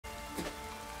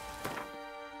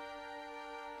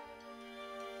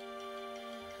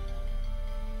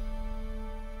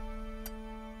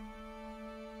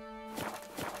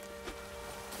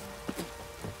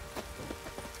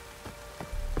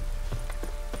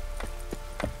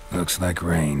Looks like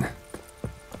rain.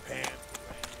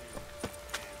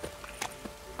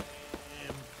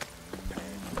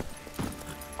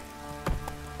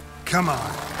 Come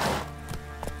on.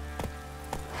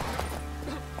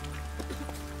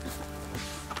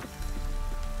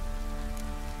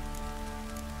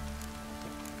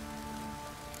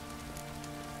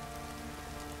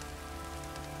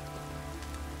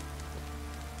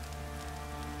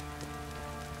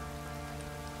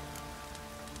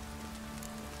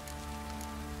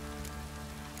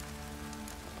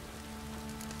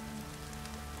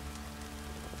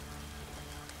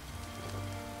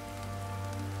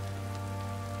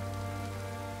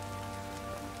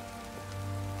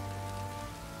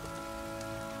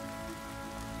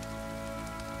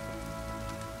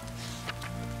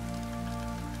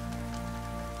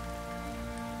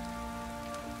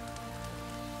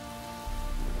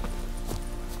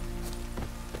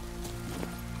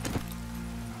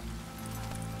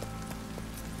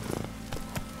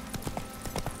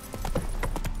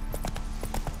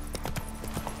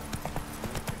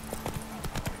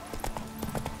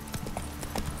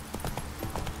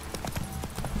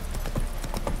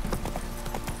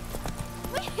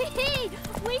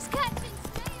 We's catching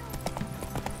snails!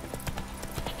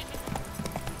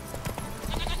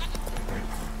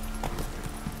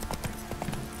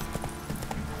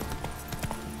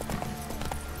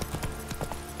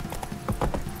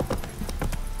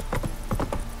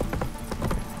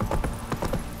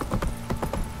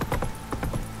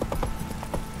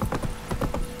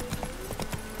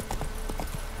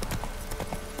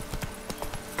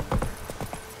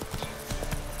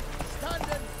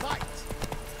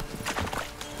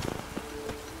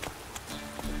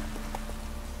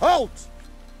 Halt!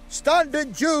 Stand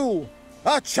and duel!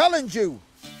 I challenge you!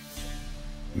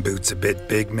 Boots a bit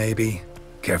big, maybe?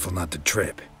 Careful not to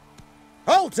trip.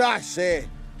 Halt, I say!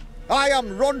 I am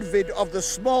Ronvid of the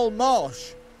Small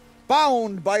Marsh,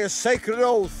 bound by a sacred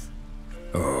oath.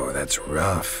 Oh, that's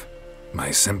rough. My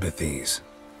sympathies.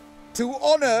 To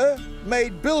honour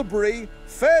Maid Bilberry,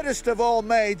 fairest of all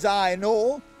maids I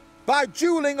know, by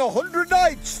duelling 100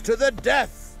 knights to the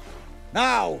death.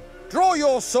 Now, draw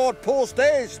your sword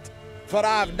post-haste, for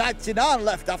I've 99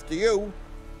 left after you.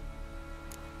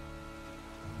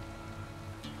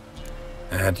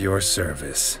 At your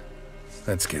service.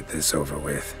 Let's get this over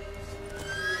with.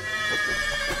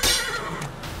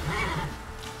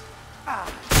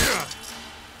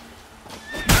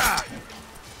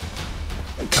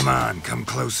 Come on, come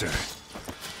closer.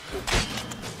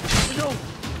 No,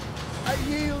 I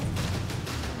yield.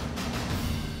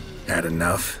 Had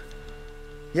enough?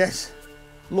 Yes,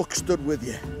 luck stood with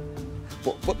you.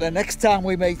 But the next time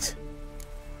we meet...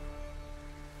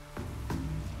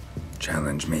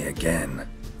 Challenge me again.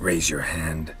 Raise your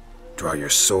hand, draw your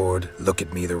sword, look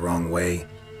at me the wrong way,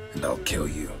 and I'll kill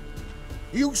you.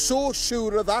 You so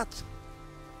sure of that?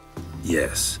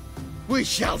 Yes. We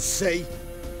shall see.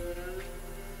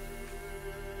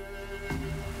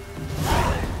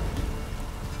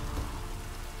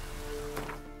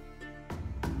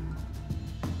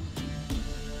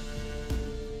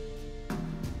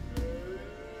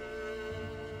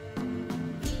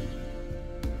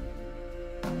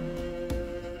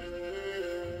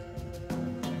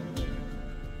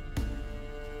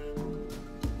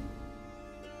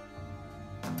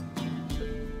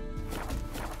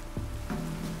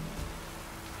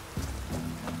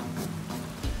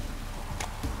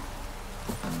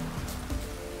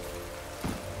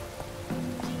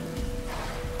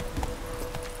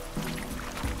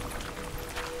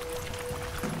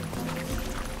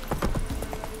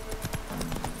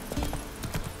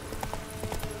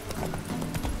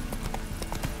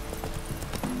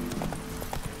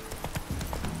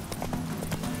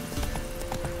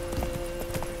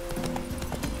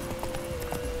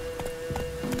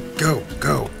 Go,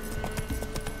 go.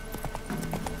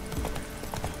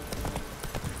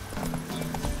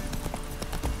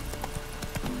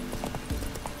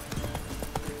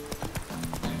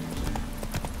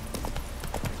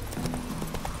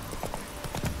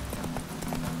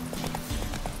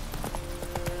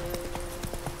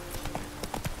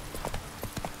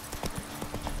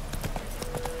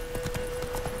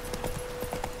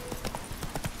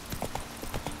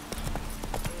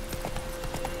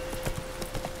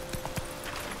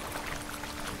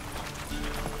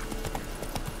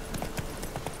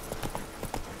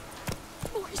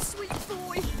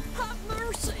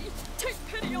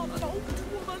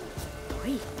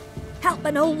 Help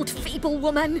an old, feeble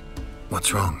woman.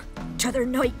 What's wrong? T'other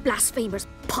night blasphemers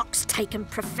pox take and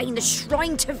profane the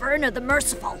shrine to Verna the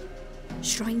Merciful.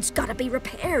 Shrine's gotta be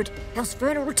repaired, else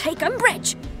Verna will take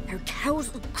umbrage. Her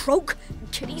cows will croak,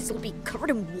 kitties will be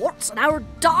covered in warts, and our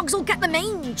dogs will get the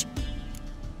mange.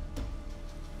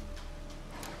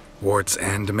 Warts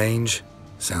and mange?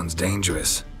 Sounds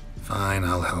dangerous. Fine,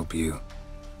 I'll help you.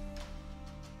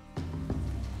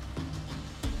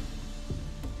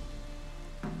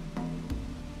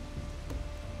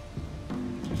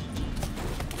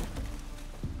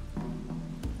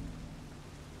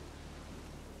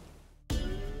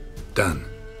 Done.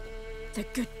 The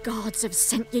good gods have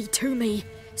sent ye to me.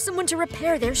 Someone to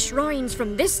repair their shrines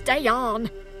from this day on.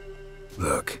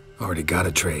 Look, already got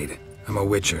a trade. I'm a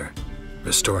witcher.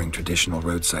 Restoring traditional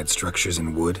roadside structures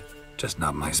in wood, just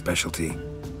not my specialty.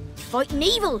 Fighting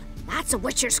evil, that's a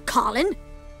witcher's calling.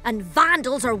 And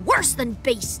vandals are worse than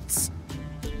beasts.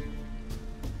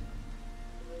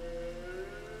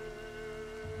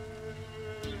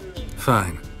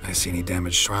 Fine. I see any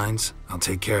damaged shrines, I'll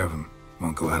take care of them.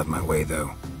 Won't go out of my way,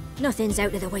 though. Nothing's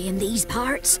out of the way in these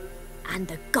parts. And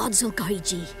the gods will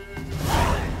guide ye.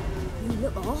 You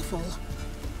look awful.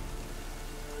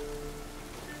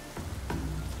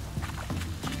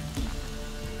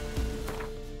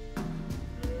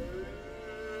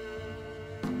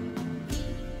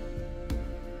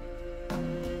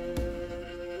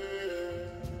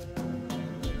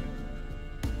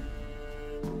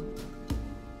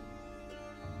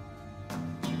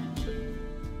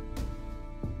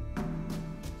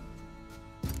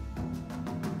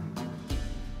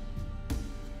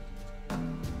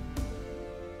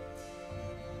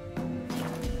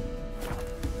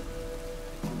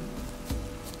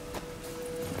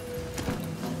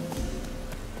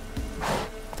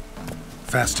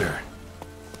 Faster.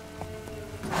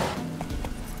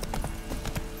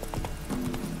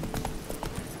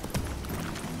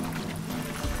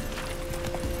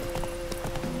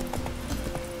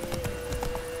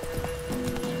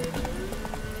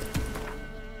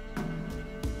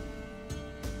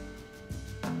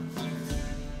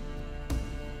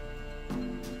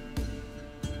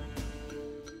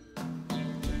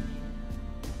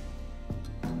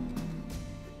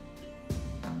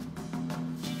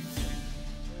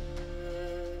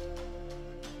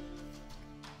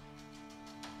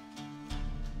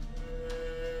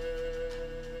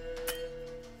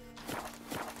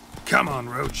 Come on,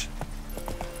 Roach.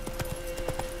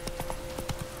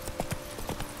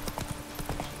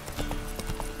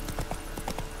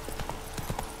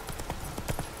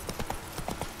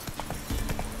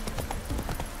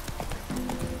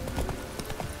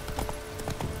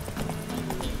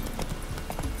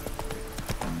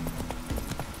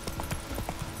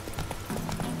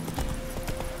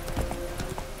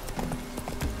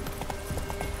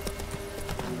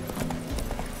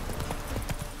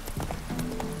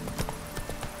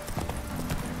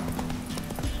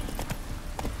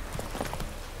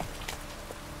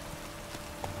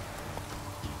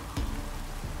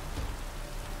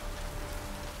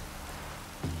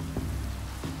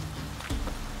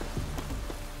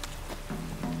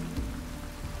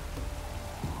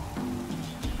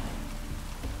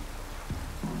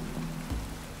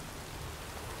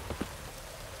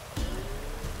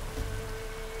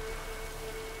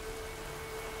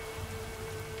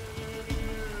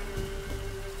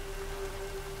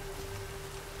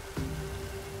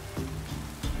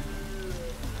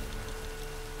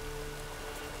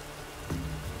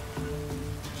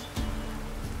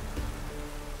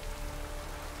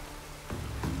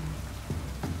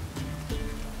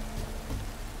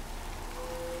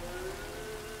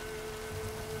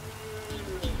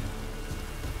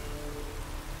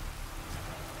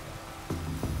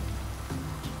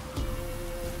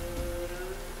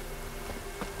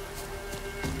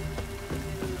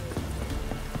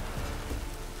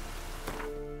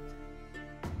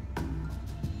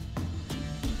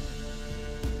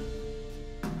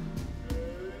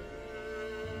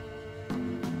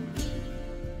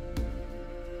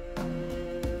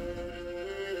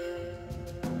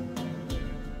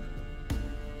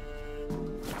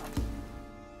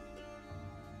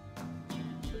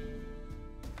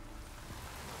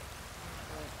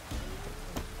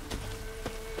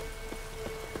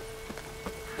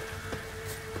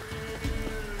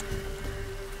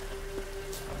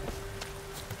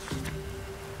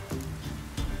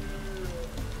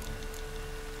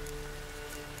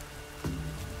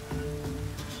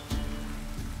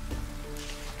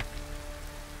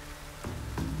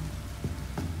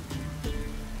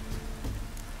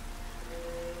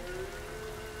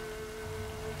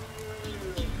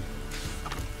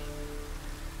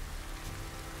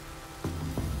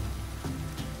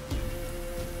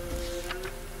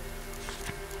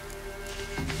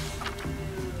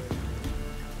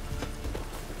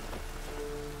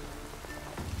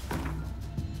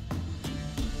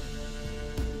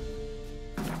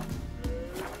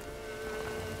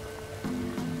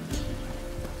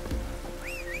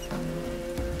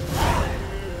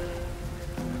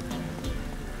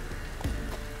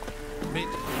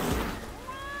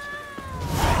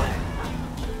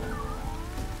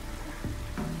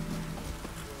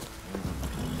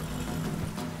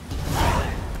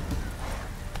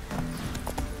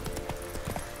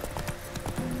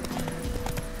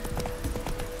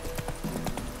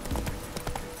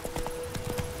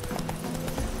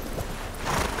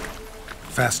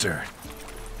 Faster.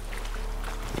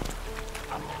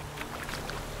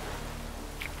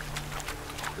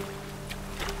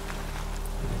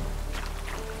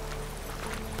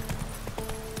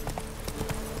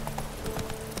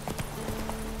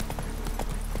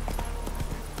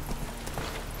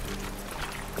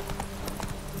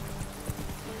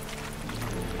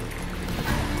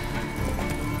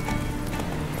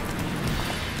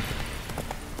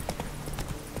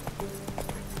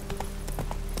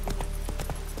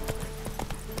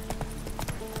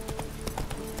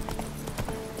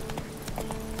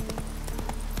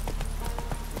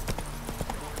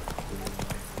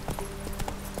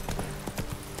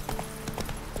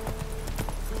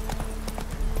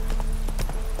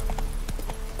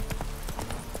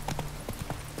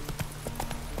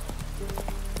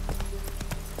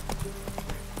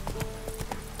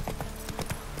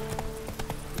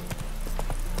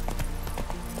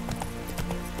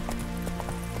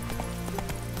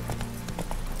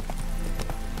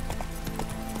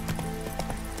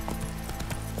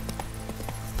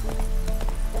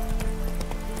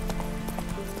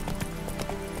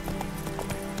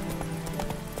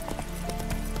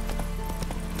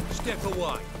 Step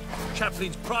away.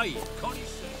 Chaplain's praying, can't you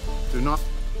see? Do not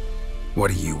What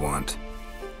do you want?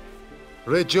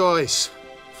 rejoice,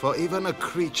 for even a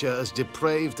creature as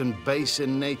depraved and base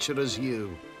in nature as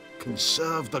you can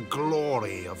serve the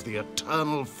glory of the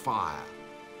eternal fire.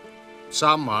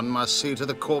 Someone must see to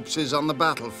the corpses on the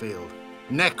battlefield.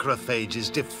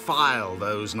 Necrophages defile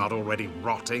those not already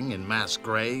rotting in mass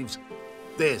graves.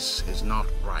 This is not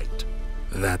right.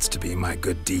 That's to be my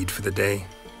good deed for the day?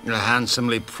 A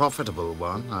handsomely profitable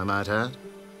one, I might add.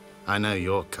 I know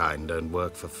your kind don't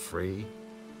work for free.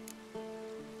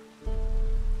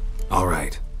 All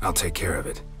right, I'll take care of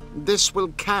it. This will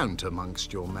count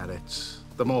amongst your merits.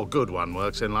 The more good one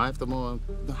works in life, the more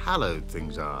hallowed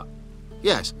things are.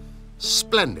 Yes,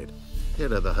 splendid.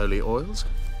 Here are the holy oils.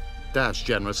 Dash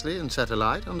generously and set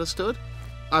alight, understood?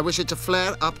 I wish it to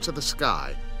flare up to the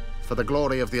sky, for the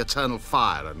glory of the eternal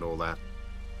fire and all that.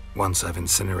 Once I've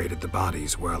incinerated the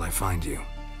bodies, where'll I find you?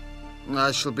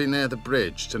 I shall be near the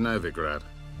bridge to Novigrad.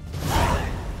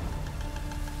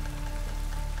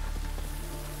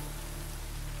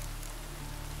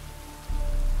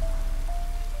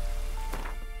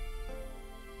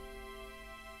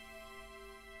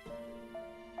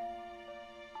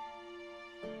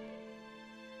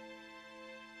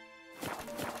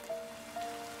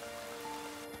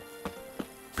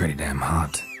 Pretty damn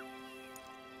hot.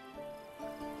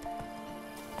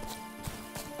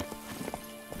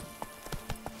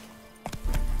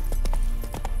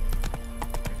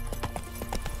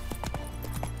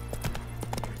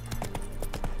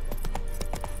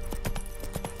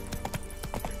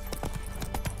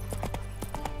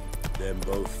 Then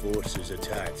both forces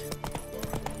attacked.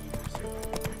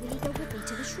 Will you go with me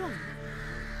to the shrine?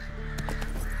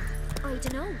 I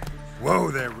don't know.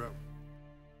 Whoa there, Ro.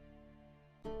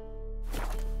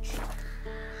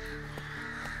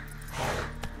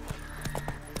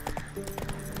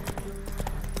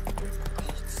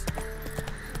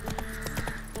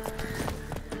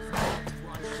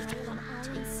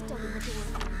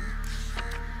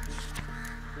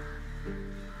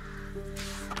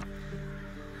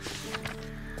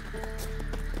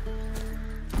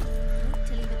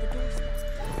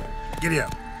 Giddy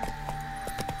up.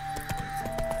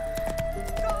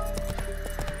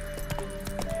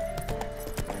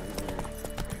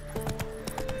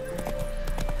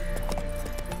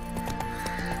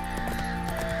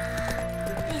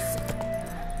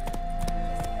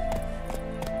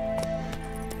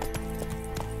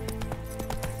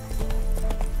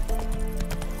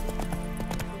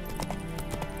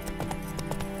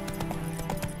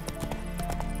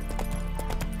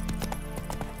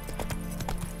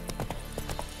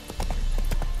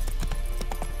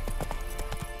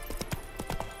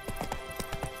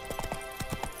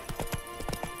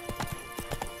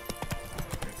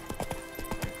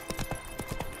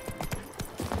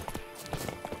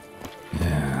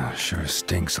 Sure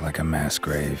stinks like a mass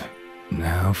grave.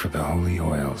 Now for the holy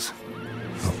oils.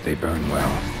 Hope they burn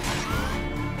well.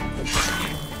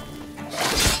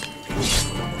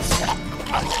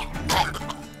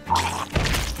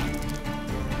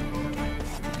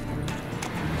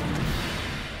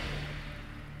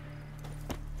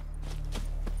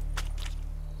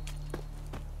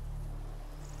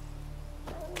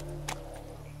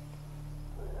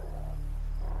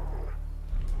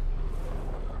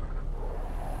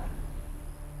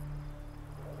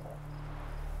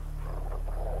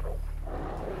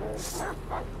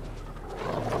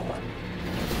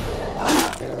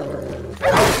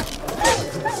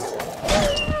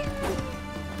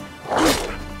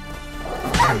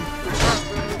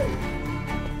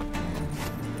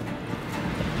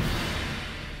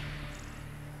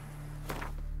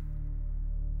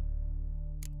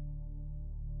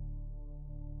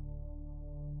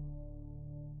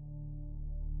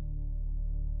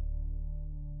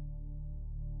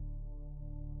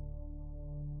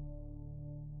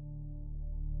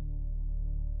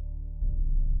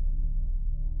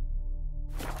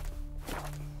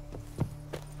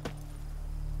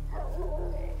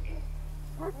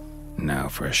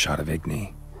 for a shot of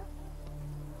Igni.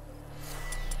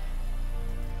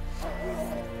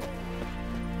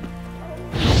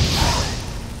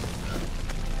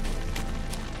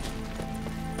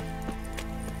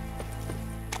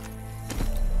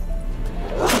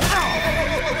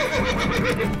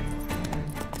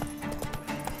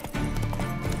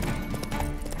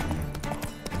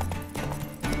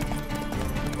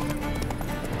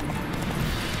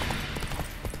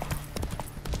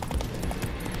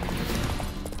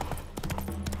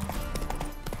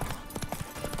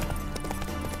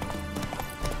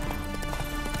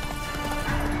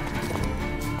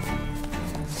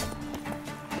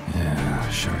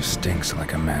 Sure stinks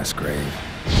like a mass grave.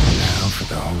 Now for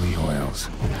the holy oils.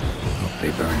 Hope they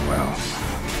burn well.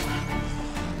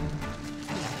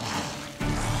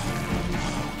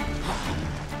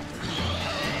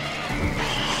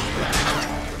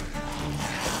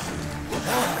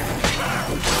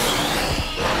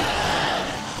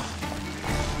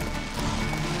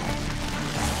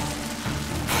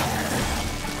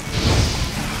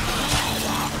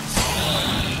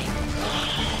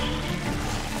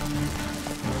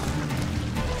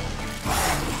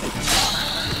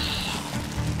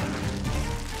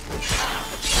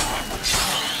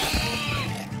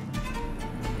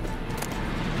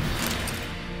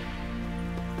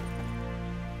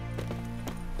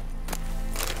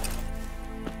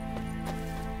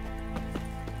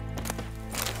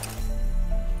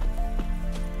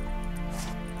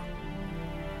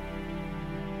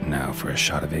 Now for a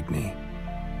shot of Igni.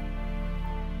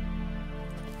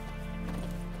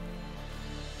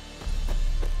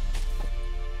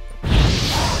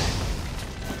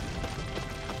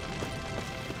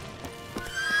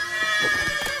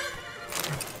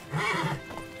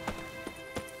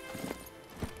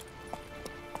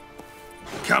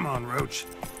 Come on, Roach.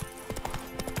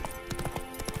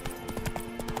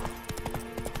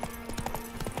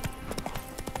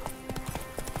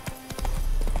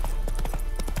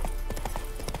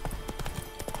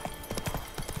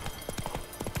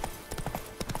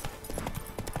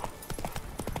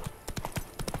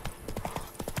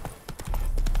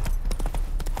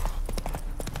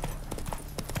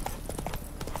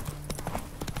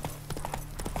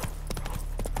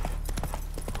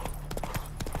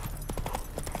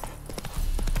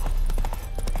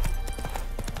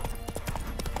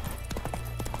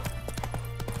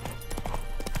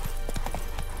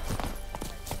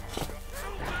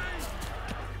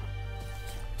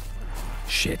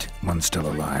 Shit, one's still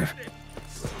alive.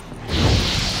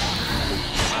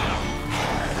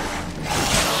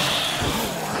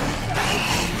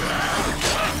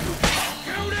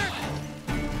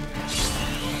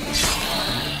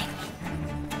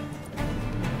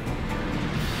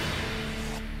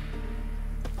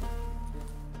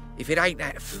 If it ain't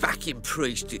that fucking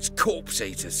priest, it's corpse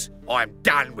eaters. I'm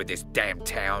done with this damn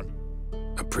town.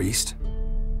 A priest?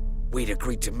 We'd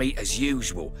agreed to meet as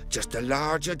usual, just a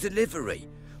larger delivery.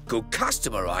 Good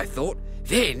customer, I thought.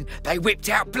 Then they whipped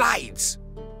out blades.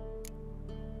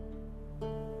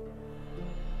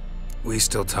 We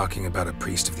still talking about a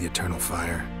priest of the eternal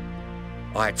fire?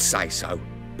 I'd say so.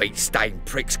 Beat-stained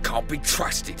pricks can't be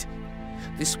trusted.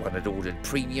 This one had ordered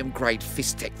premium-grade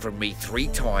fist tech from me 3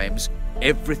 times,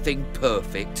 everything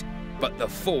perfect. But the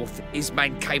 4th, his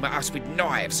man came at us with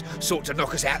knives, sought to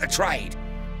knock us out of the trade.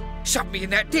 Shoved me in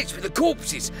that ditch with the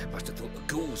corpses. Must have thought the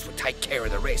ghouls would take care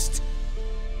of the rest.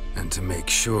 And to make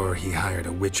sure, he hired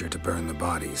a witcher to burn the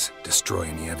bodies, destroy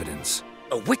any evidence.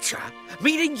 A witcher?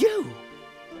 Meaning you?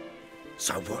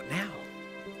 So what now?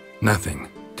 Nothing.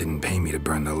 Didn't pay me to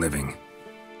burn the living.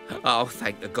 Oh,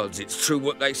 thank the gods it's true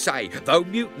what they say. Though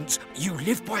mutants, you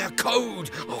live by a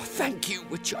code. Oh, thank you,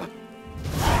 Witcher.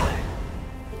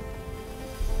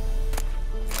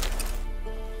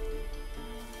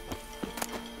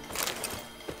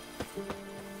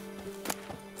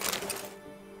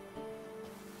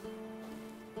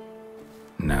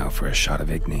 Now for a shot of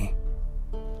Igni.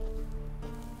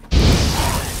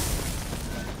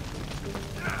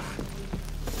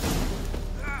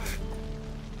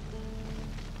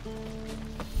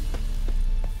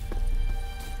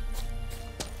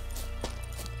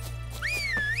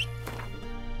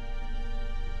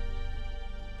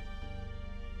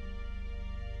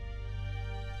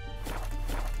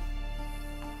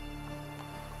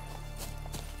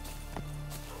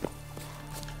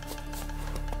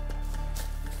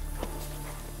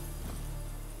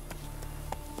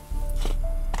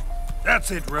 That's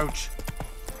it, Roach.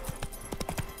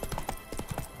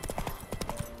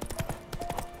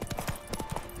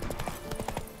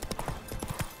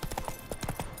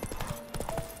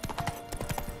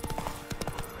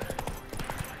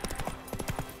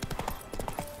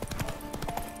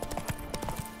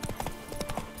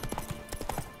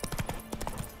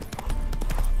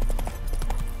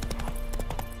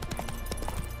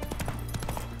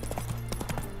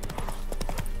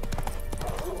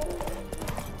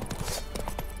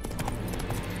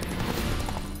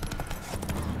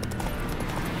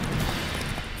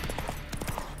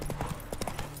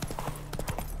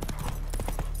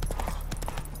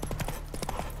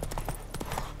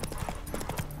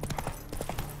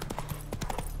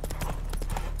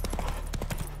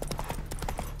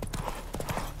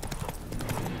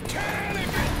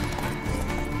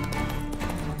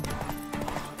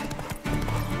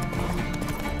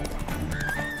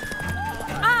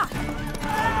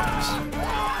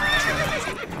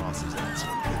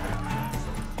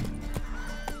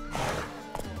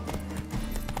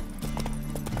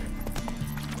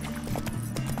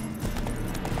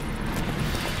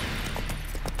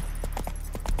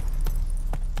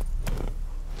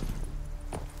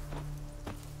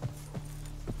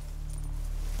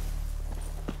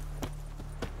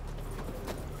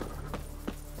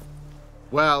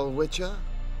 Well, Witcher,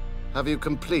 have you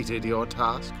completed your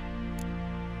task?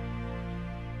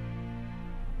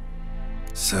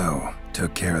 So,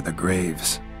 took care of the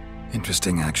graves.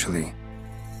 Interesting, actually.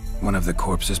 One of the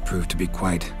corpses proved to be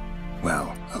quite,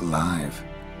 well, alive.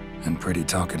 And pretty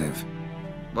talkative.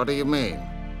 What do you mean?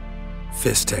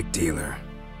 Fistech dealer.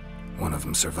 One of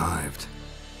them survived.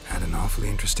 Had an awfully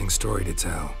interesting story to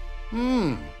tell.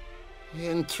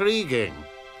 Intriguing.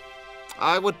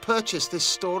 I would purchase this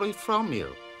story from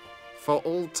you. For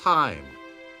all time.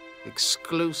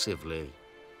 Exclusively.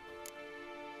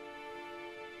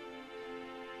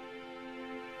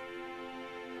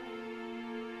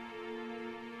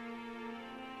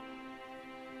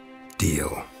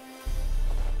 Deal.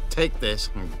 Take this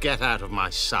and get out of my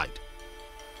sight.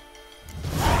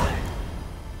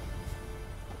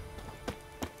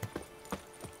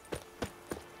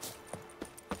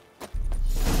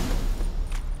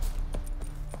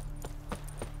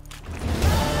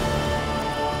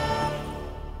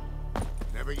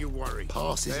 Never you worry.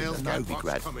 Passes in the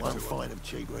Novigrad won't find them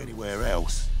cheaper anywhere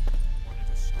else.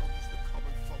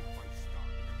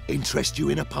 Interest you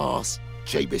in a pass?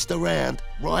 Cheapest around,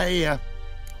 right here.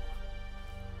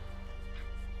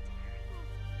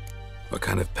 What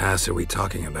kind of pass are we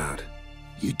talking about?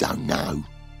 You don't know.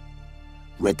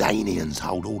 Redanians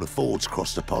hold all the fords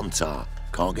across the Pontar.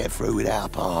 Can't get through without a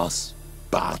pass.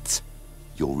 But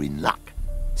you're in luck.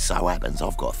 So happens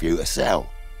I've got a few to sell.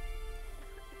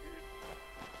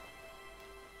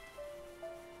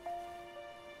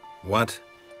 What?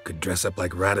 Could dress up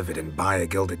like Radovid and buy a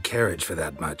gilded carriage for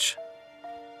that much.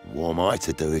 What am I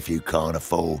to do if you can't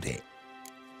afford it?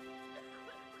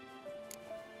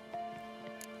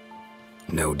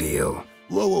 No deal.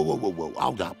 Whoa,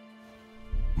 hold up.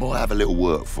 Might have a little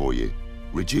work for you.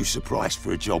 Reduce the price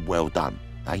for a job well done,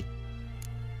 eh?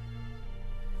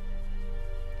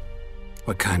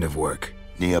 What kind of work?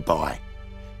 Nearby.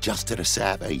 Just to the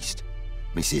southeast.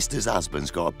 My sister's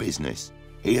husband's got a business.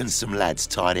 He and some lads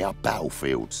tidy up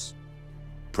battlefields.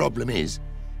 Problem is,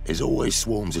 there's always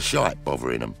swarms of shite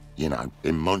bothering them. You know,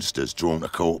 in monsters drawn to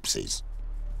corpses.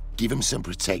 Give them some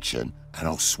protection and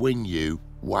I'll swing you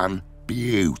one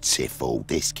beautiful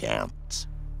discount.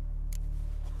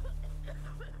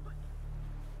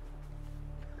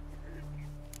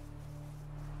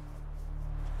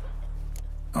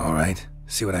 All right,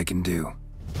 see what I can do.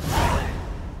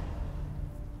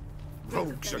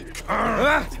 Rogues and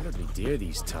curs! Terribly dear,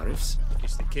 these tariffs.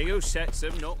 It's the king who sets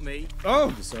them, not me. Oh!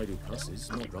 You decide who passes,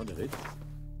 not Radovid.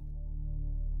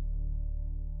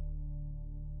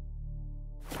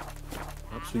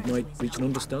 Perhaps we might reach an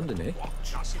understanding, eh?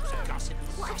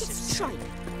 What a gift shrine.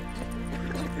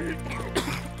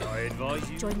 I advise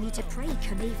you. Join me to pray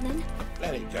come evening.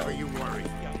 Let it go. Never you worry.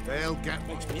 They'll get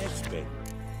makes me head spin.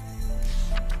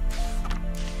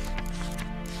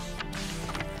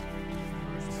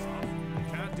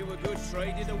 Can't do a good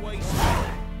trade in a waste.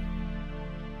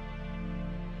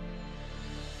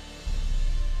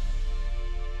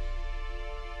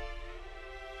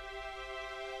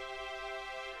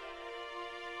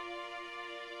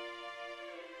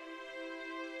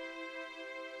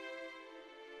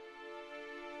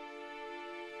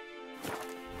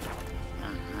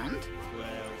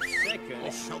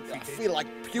 I feel like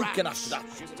puking after that.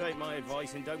 Just take my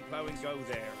advice and don't plough and go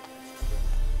there.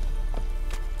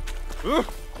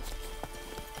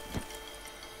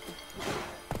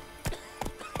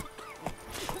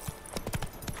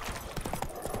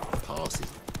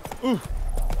 Passes.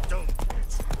 Don't.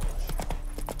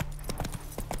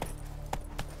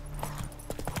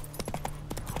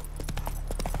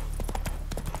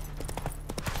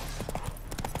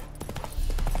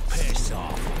 Piss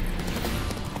off.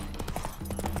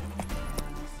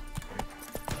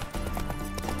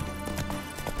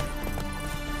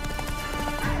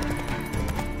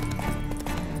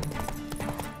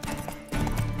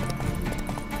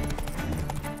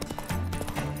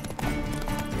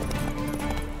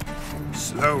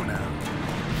 Slow now.